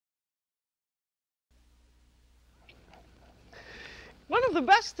One of the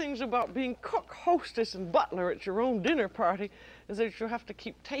best things about being cook, hostess, and butler at your own dinner party is that you have to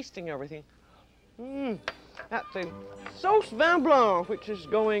keep tasting everything. That's a sauce vin blanc, which is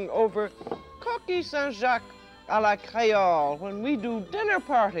going over Coquilles Saint-Jacques à la Creole when we do dinner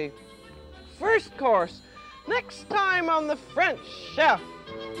party. First course, next time on The French Chef.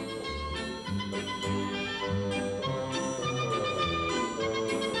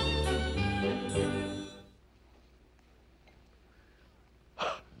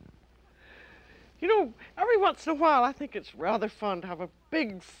 You know, every once in a while, I think it's rather fun to have a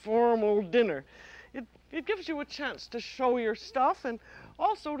big formal dinner. It gives you a chance to show your stuff and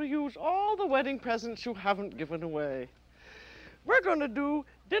also to use all the wedding presents you haven't given away. We're going to do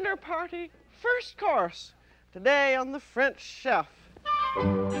dinner party first course today on The French Chef.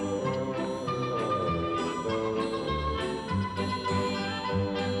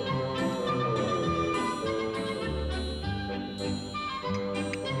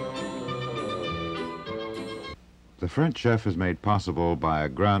 The French Chef is made possible by a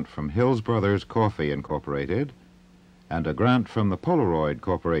grant from Hills Brothers Coffee Incorporated and a grant from the Polaroid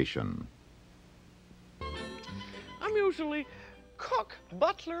Corporation. I'm usually cook,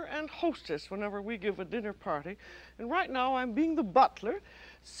 butler, and hostess whenever we give a dinner party. And right now I'm being the butler,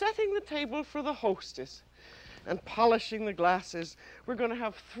 setting the table for the hostess and polishing the glasses. We're going to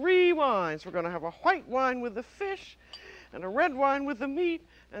have 3 wines. We're going to have a white wine with the fish and a red wine with the meat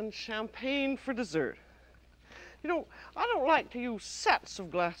and champagne for dessert. You know, I don't like to use sets of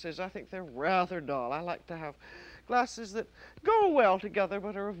glasses. I think they're rather dull. I like to have glasses that go well together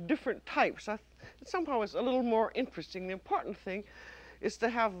but are of different types. Somehow it's a little more interesting. The important thing is to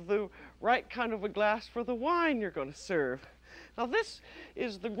have the right kind of a glass for the wine you're going to serve. Now this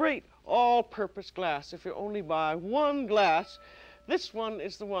is the great all-purpose glass. If you only buy one glass, this one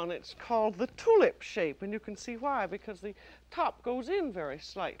is the one. It's called the tulip shape, and you can see why, because the top goes in very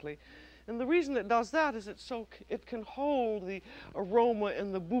slightly. And the reason it does that is it can hold the aroma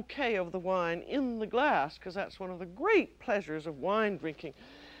and the bouquet of the wine in the glass, because that's one of the great pleasures of wine drinking,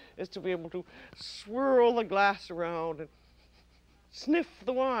 is to be able to swirl the glass around and sniff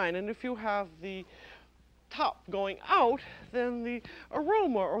the wine. And if you have the top going out, then the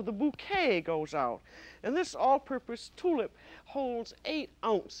aroma or the bouquet goes out. And this all-purpose tulip holds 8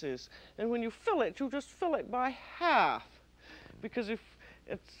 ounces. And when you fill it, you just fill it by half, because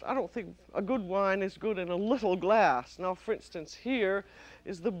I don't think a good wine is good in a little glass. Now, for instance, here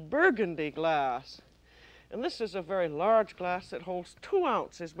is the Burgundy glass. And this is a very large glass that holds 2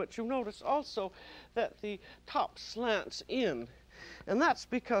 ounces, but you notice also that the top slants in. And that's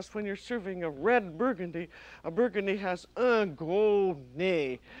because when you're serving a red Burgundy, a Burgundy has un gros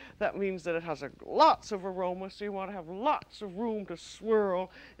nez. That means that it has lots of aroma, so you want to have lots of room to swirl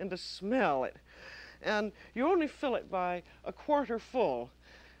and to smell it. And you only fill it by a quarter full,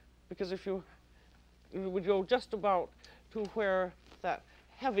 because if you would go just about to where that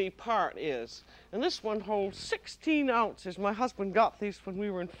heavy part is. And this one holds 16 ounces. My husband got these when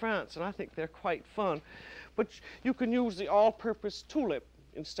we were in France, and I think they're quite fun. But you can use the all-purpose tulip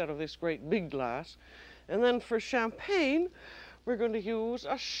instead of this great big glass. And then for champagne, we're going to use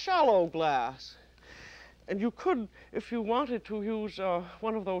a shallow glass. And you could, if you wanted to, use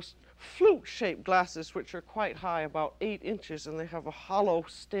one of those flute-shaped glasses, which are quite high, about 8 inches, and they have a hollow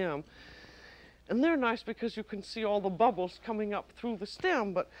stem. And they're nice because you can see all the bubbles coming up through the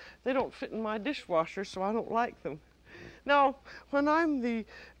stem, but they don't fit in my dishwasher, so I don't like them. Now, when I'm the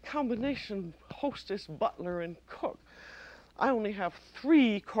combination hostess, butler, and cook, I only have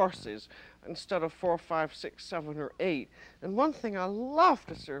 3 courses instead of 4, 5, 6, 7, or 8. And one thing I love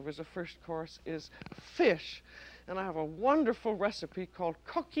to serve as a first course is fish. And I have a wonderful recipe called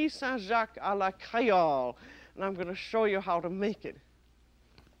Coquilles Saint-Jacques à la Creole, and I'm going to show you how to make it.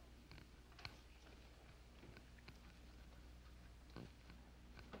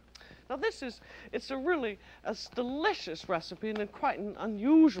 Now it's a delicious recipe, and quite an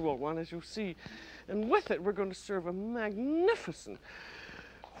unusual one, as you see. And with it, we're going to serve a magnificent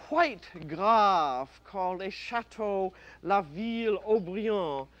white grave called a Chateau La Ville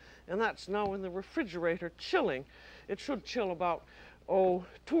Aubryon. And that's now in the refrigerator chilling. It should chill about, 2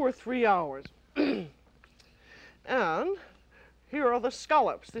 or 3 hours. And here are the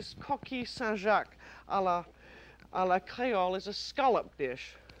scallops. This Coquilles Saint-Jacques à la Creole is a scallop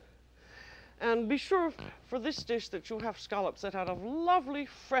dish. And be sure for this dish that you have scallops that have a lovely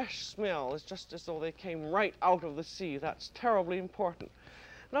fresh smell. It's just as though they came right out of the sea. That's terribly important.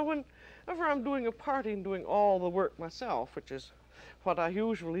 Now, whenever I'm doing a party and doing all the work myself, which is what I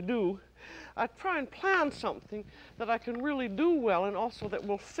usually do, I try and plan something that I can really do well and also that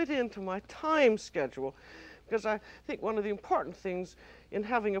will fit into my time schedule. because I think one of the important things in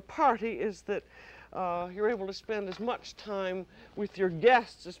having a party is that you're able to spend as much time with your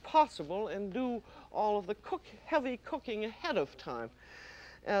guests as possible and do all of the heavy cooking ahead of time.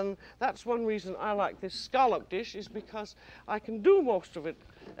 And that's one reason I like this scallop dish, is because I can do most of it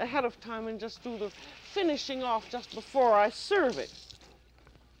ahead of time and just do the finishing off just before I serve it.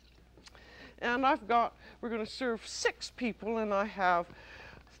 And we're going to serve 6 people, and I have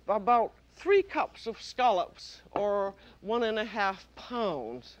about 3 cups of scallops, or 1.5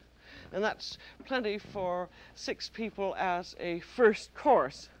 pounds. And that's plenty for 6 people as a first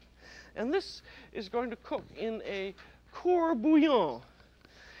course. And this is going to cook in a court bouillon.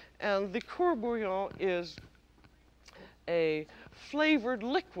 And the court bouillon is a flavored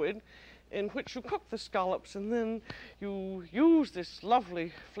liquid in which you cook the scallops, and then you use this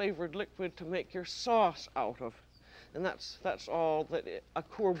lovely flavored liquid to make your sauce out of. And that's all that a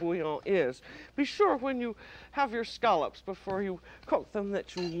court bouillon is. Be sure when you have your scallops, before you cook them,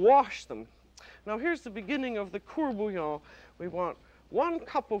 that you wash them. Now here's the beginning of the court bouillon. We want 1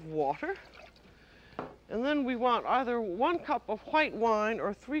 cup of water, and then we want either 1 cup of white wine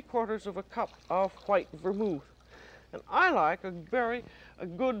or 3/4 of a cup of white vermouth. And I like a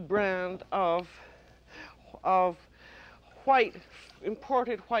good brand of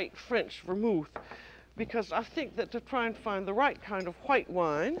imported white French vermouth, because I think that to try and find the right kind of white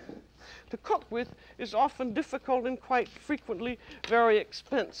wine to cook with is often difficult and quite frequently very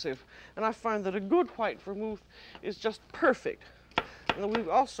expensive. And I find that a good white vermouth is just perfect. And we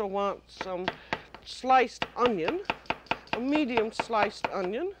also want some sliced onion, a medium sliced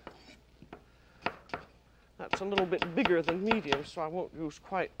onion. That's a little bit bigger than medium, so I won't use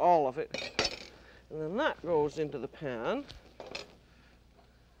quite all of it. And then that goes into the pan.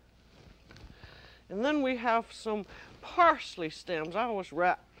 And then we have some parsley stems. I always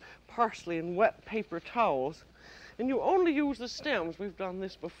wrap parsley in wet paper towels. And you only use the stems. We've done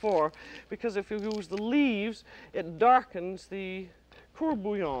this before, because if you use the leaves, it darkens the court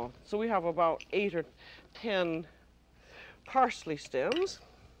bouillon. So we have about 8 or 10 parsley stems.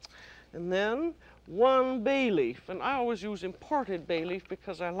 And then 1 bay leaf. And I always use imported bay leaf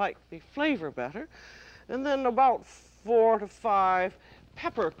because I like the flavor better. And then about 4 to 5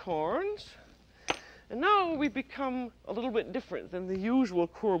 peppercorns. And now we become a little bit different than the usual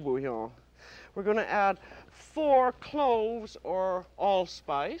court bouillon. We're going to add 4 cloves or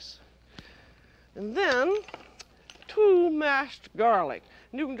allspice, and then 2 mashed garlic.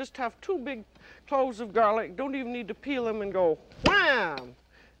 And you can just have 2 big cloves of garlic. Don't even need to peel them, and go wham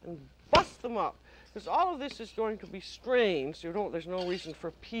and bust them up, because all of this is going to be strained, so there's no reason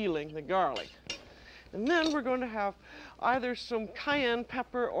for peeling the garlic. And then we're going to have either some cayenne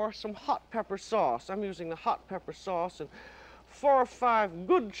pepper or some hot pepper sauce. I'm using the hot pepper sauce, and 4 or 5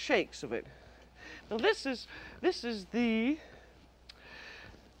 good shakes of it. Now this is the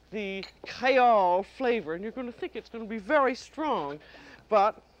Creole flavor, and you're going to think it's going to be very strong,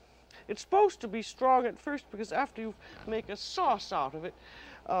 but it's supposed to be strong at first, because after you make a sauce out of it,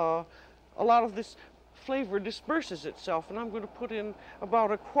 a lot of this flavor disperses itself. And I'm going to put in about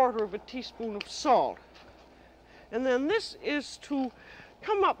 1/4 teaspoon of salt. And then this is to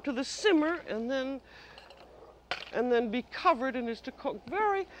come up to the simmer and then be covered, and is to cook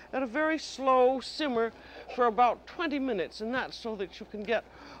at a very slow simmer for about 20 minutes, and that's so that you can get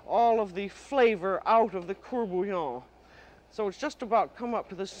all of the flavor out of the court bouillon. So it's just about come up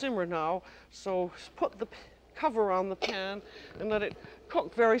to the simmer now, so put the cover on the pan and let it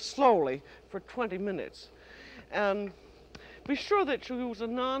cook very slowly for 20 minutes. And be sure that you use a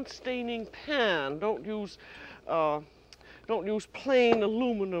non-staining pan. Don't use plain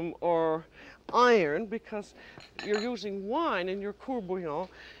aluminum or iron, because you're using wine in your court bouillon,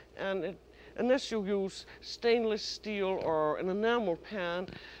 and unless you use stainless steel or an enamel pan,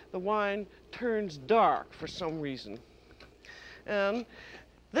 the wine turns dark for some reason. And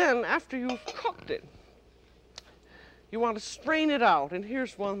then after you've cooked it, you want to strain it out, and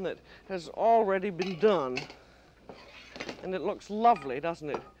here's one that has already been done, and it looks lovely, doesn't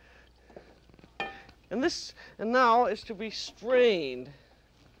it? And now is to be strained.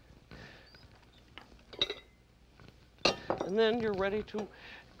 And then you're ready to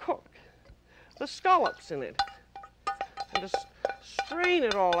cook the scallops in it. And just strain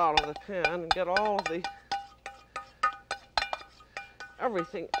it all out of the pan and get all of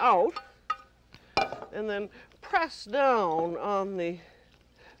everything out. And then press down on the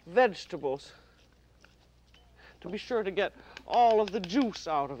vegetables to be sure to get all of the juice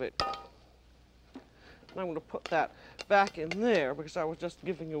out of it. And I'm going to put that back in there because I was just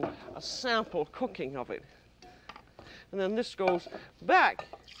giving you a sample cooking of it. And then this goes back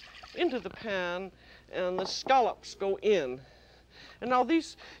into the pan, and the scallops go in. And now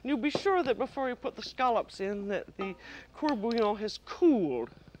these, you be sure that before you put the scallops in that the court bouillon has cooled.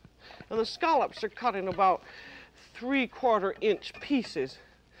 And the scallops are cut in about 3/4 inch pieces.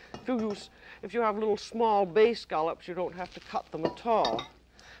 If you have little small bay scallops, you don't have to cut them at all.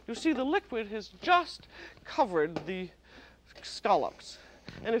 You see, the liquid has just covered the scallops.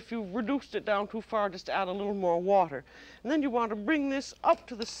 And if you reduced it down too far, just add a little more water. And then you want to bring this up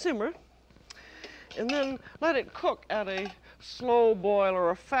to the simmer and then let it cook at a slow boil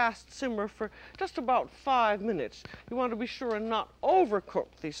or a fast simmer for just about 5 minutes. You want to be sure and not overcook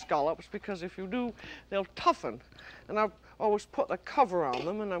these scallops, because if you do, they'll toughen. And I've always put a cover on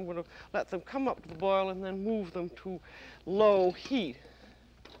them, and I'm going to let them come up to the boil and then move them to low heat.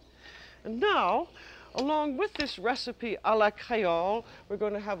 And now, along with this recipe à la Creole, we're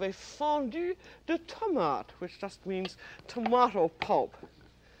going to have a fondue de tomate, which just means tomato pulp.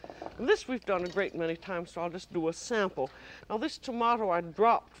 And this we've done a great many times, so I'll just do a sample. Now this tomato I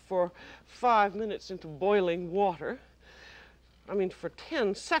dropped for 5 minutes into boiling water. I mean for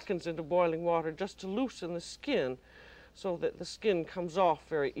 10 seconds into boiling water, just to loosen the skin so that the skin comes off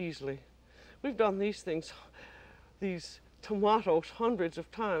very easily. We've done these tomatoes hundreds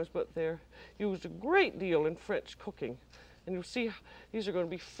of times, but they're used a great deal in French cooking. And you'll see these are going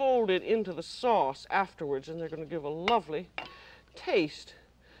to be folded into the sauce afterwards, and they're going to give a lovely taste.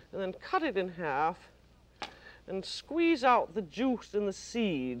 And then cut it in half and squeeze out the juice and the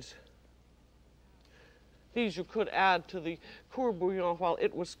seeds. These you could add to the court bouillon while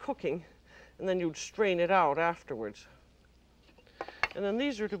it was cooking, and then you'd strain it out afterwards. And then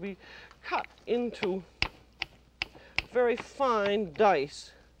these are to be cut into very fine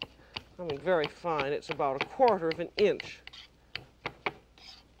dice. I mean very fine, it's about 1/4 inch.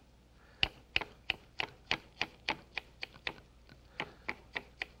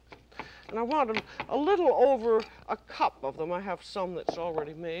 And I want a little over a cup of them. I have some that's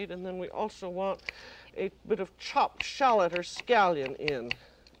already made. And then we also want a bit of chopped shallot or scallion in.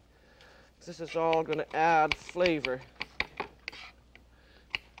 This is all going to add flavor.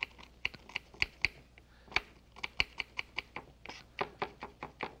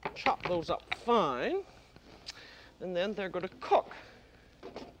 Chop those up fine. And then they're going to cook.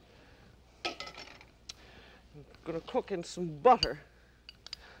 I'm going to cook in some butter.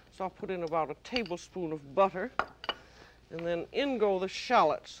 So I'll put in about a tablespoon of butter, and then in go the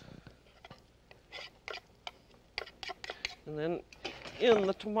shallots. And then in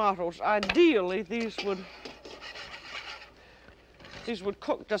the tomatoes. Ideally, these would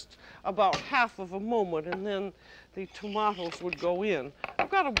cook just about half of a moment, and then the tomatoes would go in. I've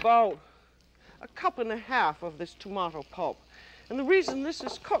got about 1.5 cups of this tomato pulp. And the reason this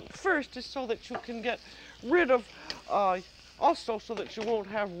is cooked first is so that you can get rid of also so that you won't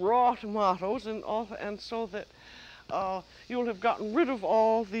have raw tomatoes, and so that you'll have gotten rid of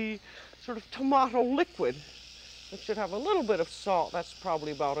all the sort of tomato liquid. It should have a little bit of salt. That's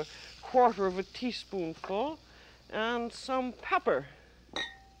probably about 1/4 teaspoonful, and some pepper.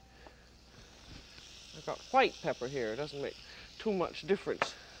 I've got white pepper here. It doesn't make too much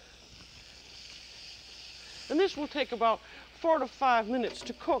difference. And this will take about 4 to 5 minutes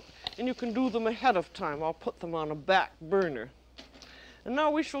to cook, and you can do them ahead of time. I'll put them on a back burner. And now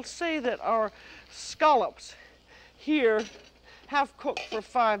we shall say that our scallops here have cooked for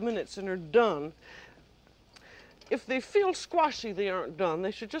 5 minutes and are done. If they feel squashy, they aren't done.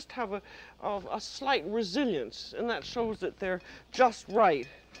 They should just have a slight resilience, and that shows that they're just right.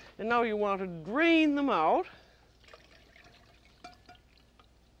 And now you want to drain them out.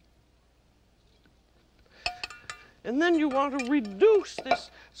 And then you want to reduce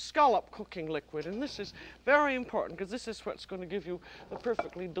this scallop cooking liquid. And this is very important, because this is what's going to give you the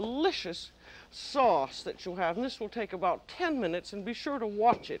perfectly delicious sauce that you'll have. And this will take about 10 minutes, and be sure to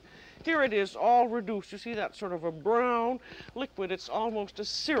watch it. Here it is, all reduced. You see that sort of a brown liquid. It's almost a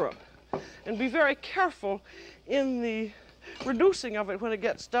syrup. And be very careful in the reducing of it. When it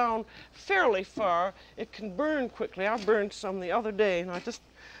gets down fairly far, it can burn quickly. I burned some the other day, and I just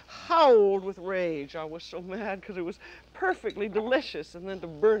howled with rage. I was so mad because it was perfectly delicious, and then to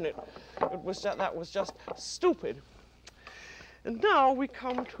burn it, that was just stupid. And now we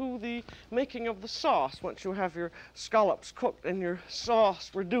come to the making of the sauce once you have your scallops cooked and your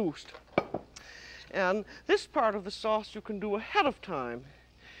sauce reduced. And this part of the sauce you can do ahead of time.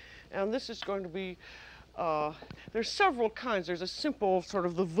 And this is going to be, there's several kinds. There's a simple sort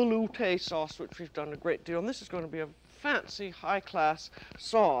of the velouté sauce, which we've done a great deal. And this is going to be a fancy high-class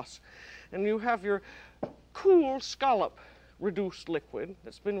sauce. And you have your cool scallop reduced liquid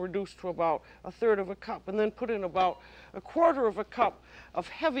that's been reduced to about 1/3 of a cup, and then put in about 1/4 of a cup of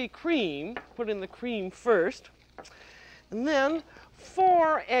heavy cream. Put in the cream first, and then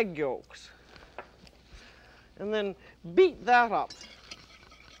 4 egg yolks, and then beat that up.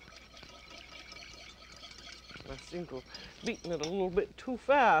 I seem to have beaten it a little bit too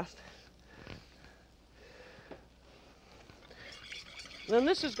fast. And then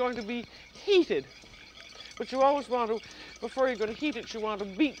this is going to be heated. But you always want to, before you're going to heat it, you want to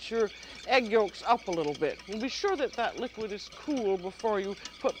beat your egg yolks up a little bit. And be sure that that liquid is cool before you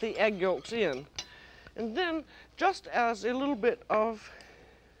put the egg yolks in. And then, just as a little bit of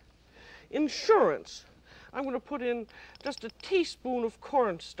insurance, I'm going to put in just a teaspoon of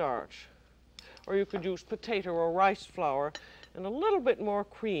cornstarch. Or you could use potato or rice flour and a little bit more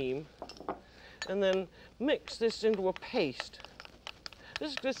cream. And then mix this into a paste.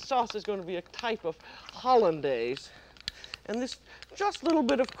 This sauce is going to be a type of hollandaise. And this just little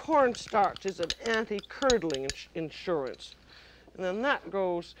bit of cornstarch is an anti-curdling insurance. And then that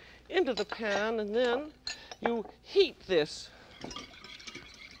goes into the pan, and then you heat this.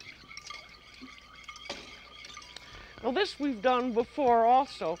 Now this we've done before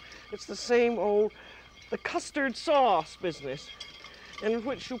also. It's the same old, the custard sauce business, in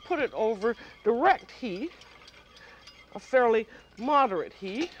which you put it over direct heat, a fairly moderate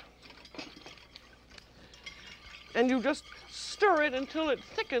heat, and you just stir it until it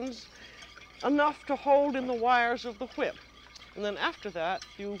thickens enough to hold in the wires of the whip. And then after that,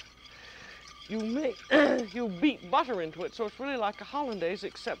 you beat butter into it, so it's really like a hollandaise,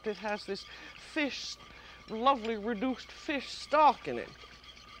 except it has this fish, lovely reduced fish stock in it.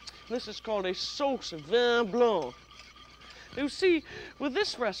 This is called a sauce vin blanc. You see, with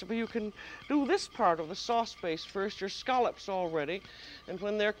this recipe, you can do this part of the sauce base first. Your scallops all ready, and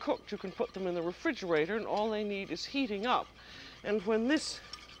when they're cooked, you can put them in the refrigerator, and all they need is heating up. And when this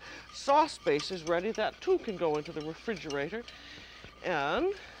sauce base is ready, that too can go into the refrigerator,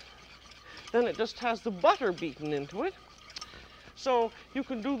 and then it just has the butter beaten into it. So you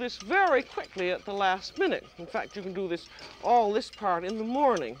can do this very quickly at the last minute. In fact, you can do all this part in the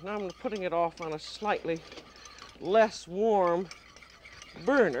morning. Now I'm putting it off on a slightly less warm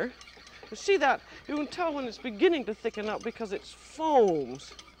burner. You see that? You can tell when it's beginning to thicken up because it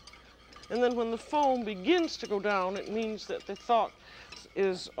foams. And then when the foam begins to go down, it means that the sauce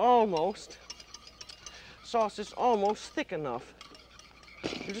is almost thick enough.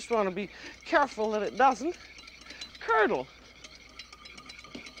 You just want to be careful that it doesn't curdle.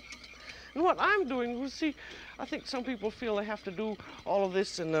 And what I'm doing, you see, I think some people feel they have to do all of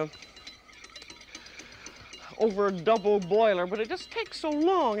this over a double boiler, but it just takes so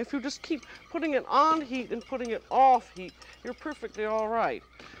long. If you just keep putting it on heat and putting it off heat, you're perfectly all right.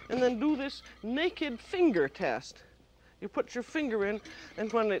 And then do this naked finger test. You put your finger in,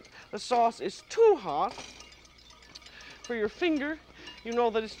 and when the sauce is too hot for your finger, you know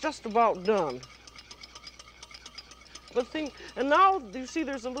that it's just about done. And now you see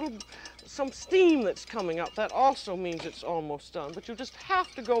there's some steam that's coming up. That also means it's almost done. But you just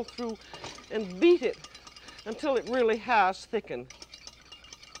have to go through and beat it until it really has thickened.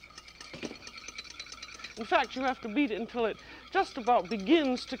 In fact, you have to beat it until it just about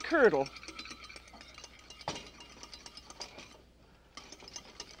begins to curdle.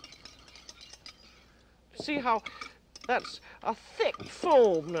 See how that's a thick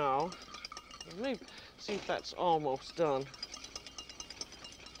foam now? Let me see if that's almost done.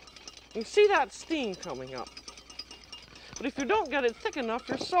 You see that steam coming up. But if you don't get it thick enough,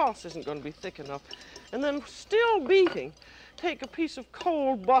 your sauce isn't going to be thick enough. And then still beating, take a piece of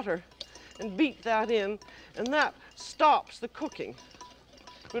cold butter and beat that in, and that stops the cooking.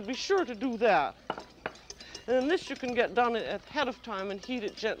 But be sure to do that. And then this you can get done ahead of time and heat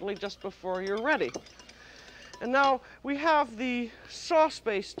it gently just before you're ready. And now we have the sauce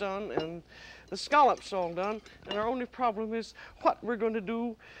base done and the scallops all done, and our only problem is what we're going to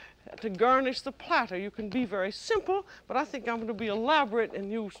do to garnish the platter. You can be very simple, but I think I'm going to be elaborate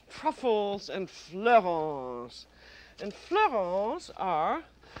and use truffles and fleurons. And fleurons are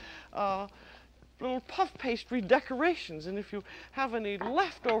little puff pastry decorations, and if you have any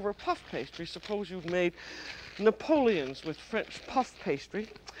leftover puff pastry, suppose you've made Napoleons with French puff pastry,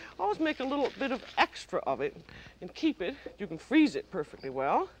 always make a little bit of extra of it and keep it. You can freeze it perfectly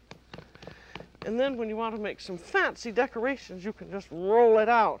well. And then when you want to make some fancy decorations, you can just roll it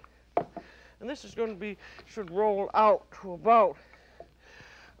out. And this is going to should roll out to about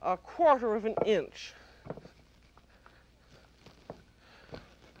 1/4 of an inch.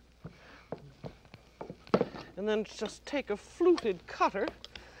 And then just take a fluted cutter.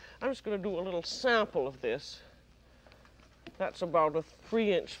 I'm just going to do a little sample of this. That's about a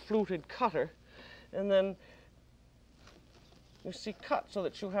 3-inch fluted cutter. And then you see cut so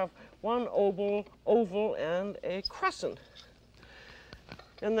that you have one oval and a crescent.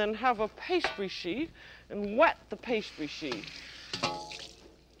 And then have a pastry sheet and wet the pastry sheet.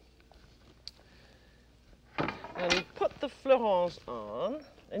 And put the fleurons on.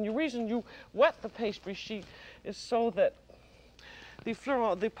 And the reason you wet the pastry sheet is so that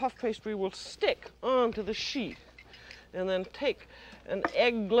the puff pastry will stick onto the sheet. And then take an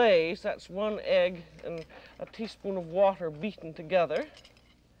egg glaze, that's 1 egg and a teaspoon of water beaten together.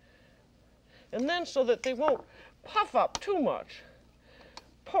 And then so that they won't puff up too much,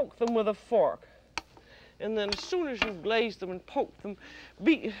 poke them with a fork. And then as soon as you've glazed them and poked them,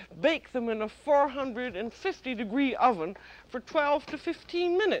 bake them in a 450-degree oven for 12 to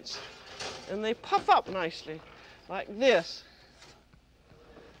 15 minutes. And they puff up nicely, like this.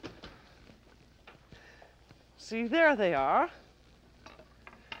 See, there they are.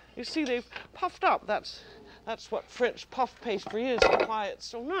 You see, they've puffed up. That's what French puff pastry is and why it's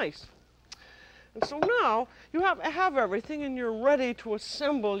so nice. And so now you have everything and you're ready to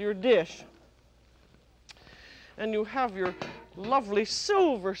assemble your dish. And you have your lovely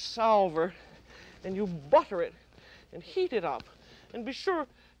silver salver and you butter it and heat it up. And be sure,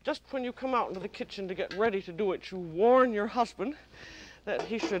 just when you come out into the kitchen to get ready to do it, you warn your husband that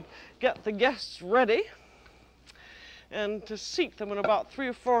he should get the guests ready and to seat them in about 3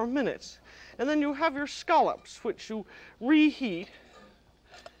 or 4 minutes. And then you have your scallops, which you reheat.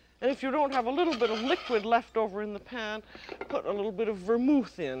 And if you don't have a little bit of liquid left over in the pan, put a little bit of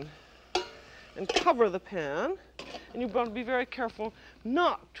vermouth in and cover the pan. And you've got to be very careful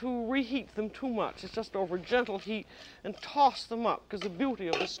not to reheat them too much. It's just over gentle heat, and toss them up, because the beauty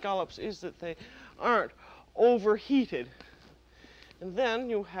of the scallops is that they aren't overheated. And then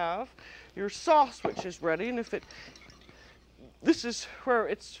you have your sauce, which is ready. And if this is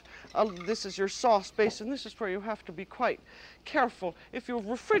your sauce base, and this is where you have to be quite careful. If you've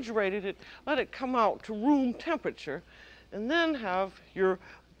refrigerated it, let it come out to room temperature, and then have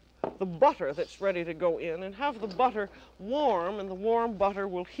the butter that's ready to go in, and have the butter warm, and the warm butter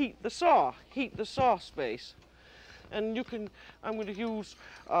will heat the sauce base. And I'm going to use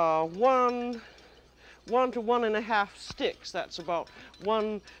 1 to 1.5 sticks. That's about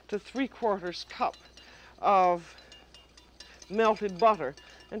 1 to 3/4 cup of melted butter.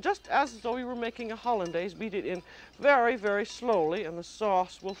 And just as though you were making a hollandaise, beat it in very, very slowly, and the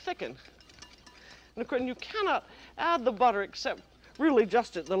sauce will thicken. And of course, you cannot add the butter except really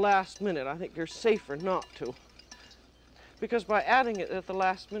just at the last minute. I think you're safer not to, because by adding it at the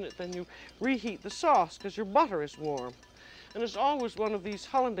last minute, then you reheat the sauce because your butter is warm. And as always, one of these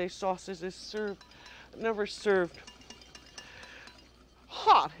hollandaise sauces is never served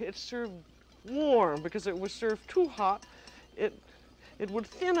hot. It's served warm, because if it was served too hot, it would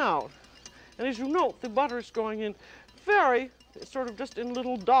thin out. And as you note, the butter is going in sort of just in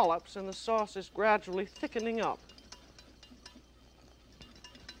little dollops, and the sauce is gradually thickening up.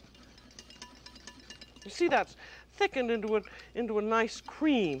 You see, that's thickened into a nice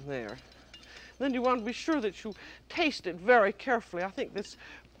cream there. Then you want to be sure that you taste it very carefully. I think if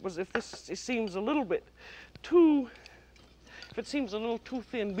it seems a little too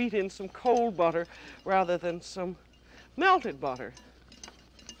thin, beat in some cold butter rather than some melted butter.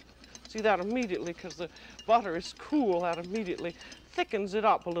 See that immediately, because the butter is cool, that immediately thickens it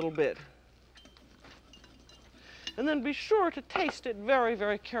up a little bit. And then be sure to taste it very,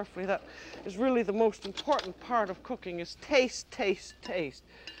 very carefully. That is really the most important part of cooking, is taste, taste, taste.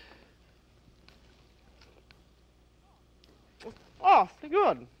 Awfully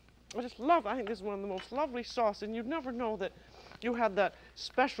good. I think this is one of the most lovely sauces, and you'd never know that you had that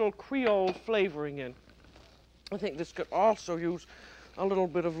special Creole flavoring in. I think this could also use a little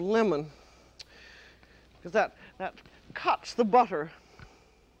bit of lemon, because that cuts the butter.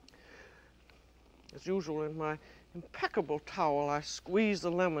 As usual, in my impeccable towel, I squeeze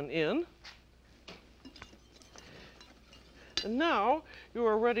the lemon in. And now you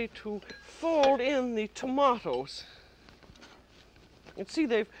are ready to fold in the tomatoes. You can see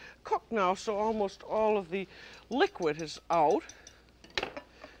they've cooked now, so almost all of the liquid is out.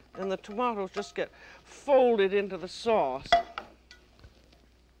 And the tomatoes just get folded into the sauce.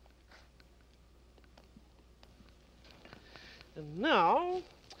 And now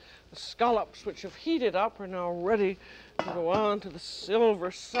the scallops, which have heated up, are now ready to go on to the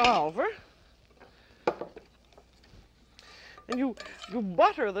silver salver. And you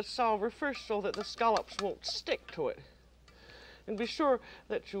butter the salver first so that the scallops won't stick to it. And be sure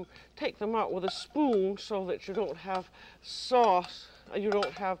that you take them out with a spoon so that you don't have sauce, you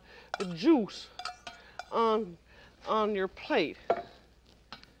don't have the juice on on your plate.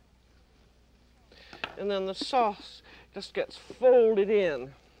 And then the sauce just gets folded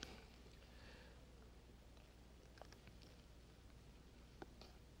in.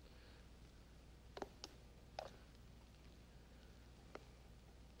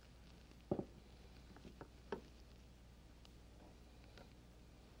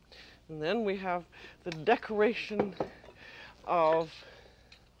 And then we have the decoration of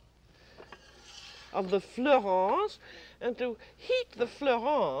the fleurons. And to heat the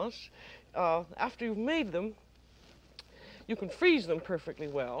fleurons, after you've made them, you can freeze them perfectly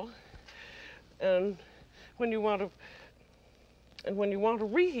well. And when you want to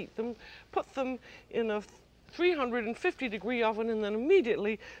reheat them, put them in a 350-degree oven and then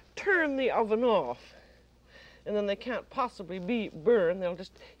immediately turn the oven off. And then they can't possibly be burned, they'll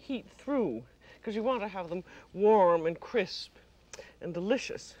just heat through, because you want to have them warm and crisp and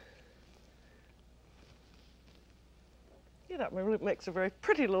delicious. Yeah, that really makes a very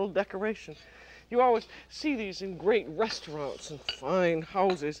pretty little decoration. You always see these in great restaurants and fine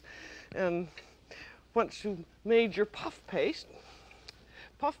houses. And once you've made your puff pastry,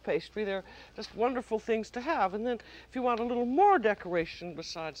 they're just wonderful things to have. And then if you want a little more decoration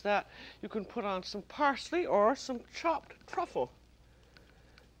besides that, you can put on some parsley or some chopped truffle.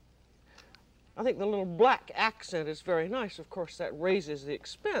 I think the little black accent is very nice. Of course, that raises the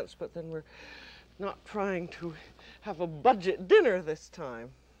expense, but then we're not trying to have a budget dinner this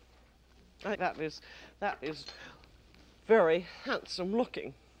time. I think that is very handsome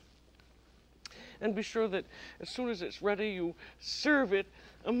looking. And be sure that as soon as it's ready, you serve it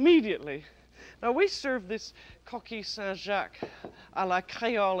immediately. Now, we served this Coquilles Saint-Jacques à la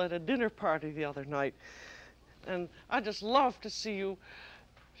Creole at a dinner party the other night. And I just love to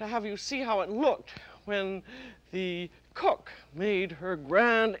have you see how it looked when the cook made her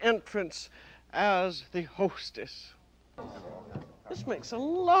grand entrance as the hostess. This makes a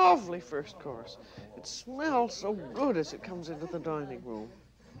lovely first course. It smells so good as it comes into the dining room.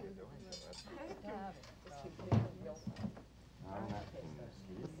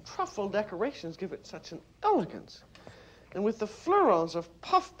 Truffle decorations give it such an elegance. And with the fleurons of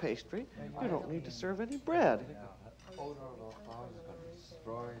puff pastry, you don't need to serve any bread.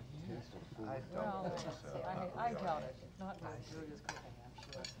 I doubt it. Not Julia's cooking, I'm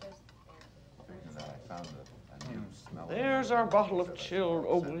sure. There's our bottle of chilled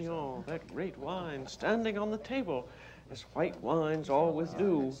Haut-Brion, that great wine, standing on the table, as white wines always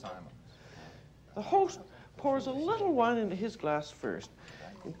do. The host pours a little wine into his glass first.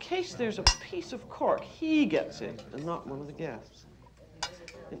 In case there's a piece of cork, he gets it, and not one of the guests.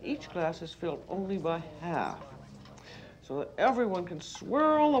 And each glass is filled only by half, so that everyone can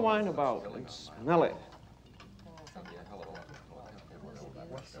swirl the wine about and smell it.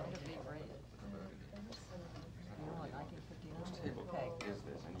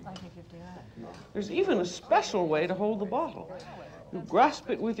 There's even a special way to hold the bottle. You grasp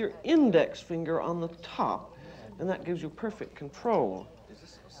it with your index finger on the top, and that gives you perfect control.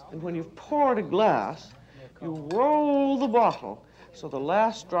 And when you've poured a glass, you roll the bottle so the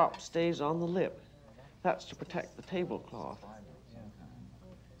last drop stays on the lip. That's to protect the tablecloth.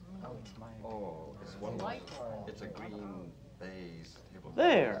 Oh, it's one. It's a green baize table.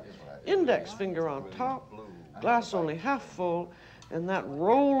 There, index finger on top, glass only half full, and that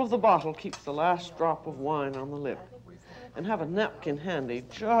roll of the bottle keeps the last drop of wine on the lip. And have a napkin handy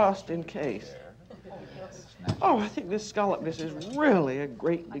just in case. Oh, I think this scallop dish is really a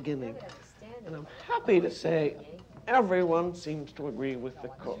great beginning. And I'm happy to say everyone seems to agree with the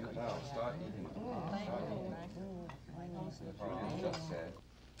cook.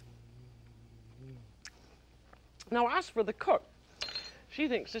 Now, as for the cook, she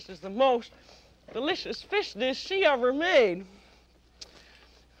thinks this is the most delicious fish dish she ever made.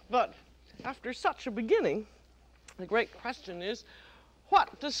 But after such a beginning, the great question is,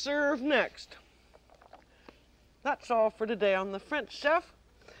 what to serve next? That's all for today on The French Chef.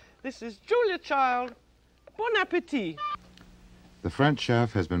 This is Julia Child. Bon appétit. The French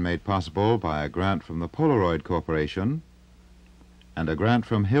Chef has been made possible by a grant from the Polaroid Corporation and a grant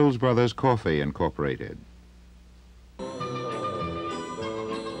from Hills Brothers Coffee Incorporated.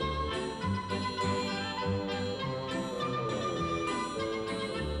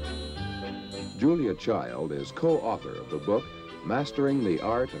 Julia Child is co-author of the book Mastering the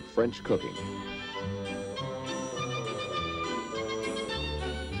Art of French Cooking.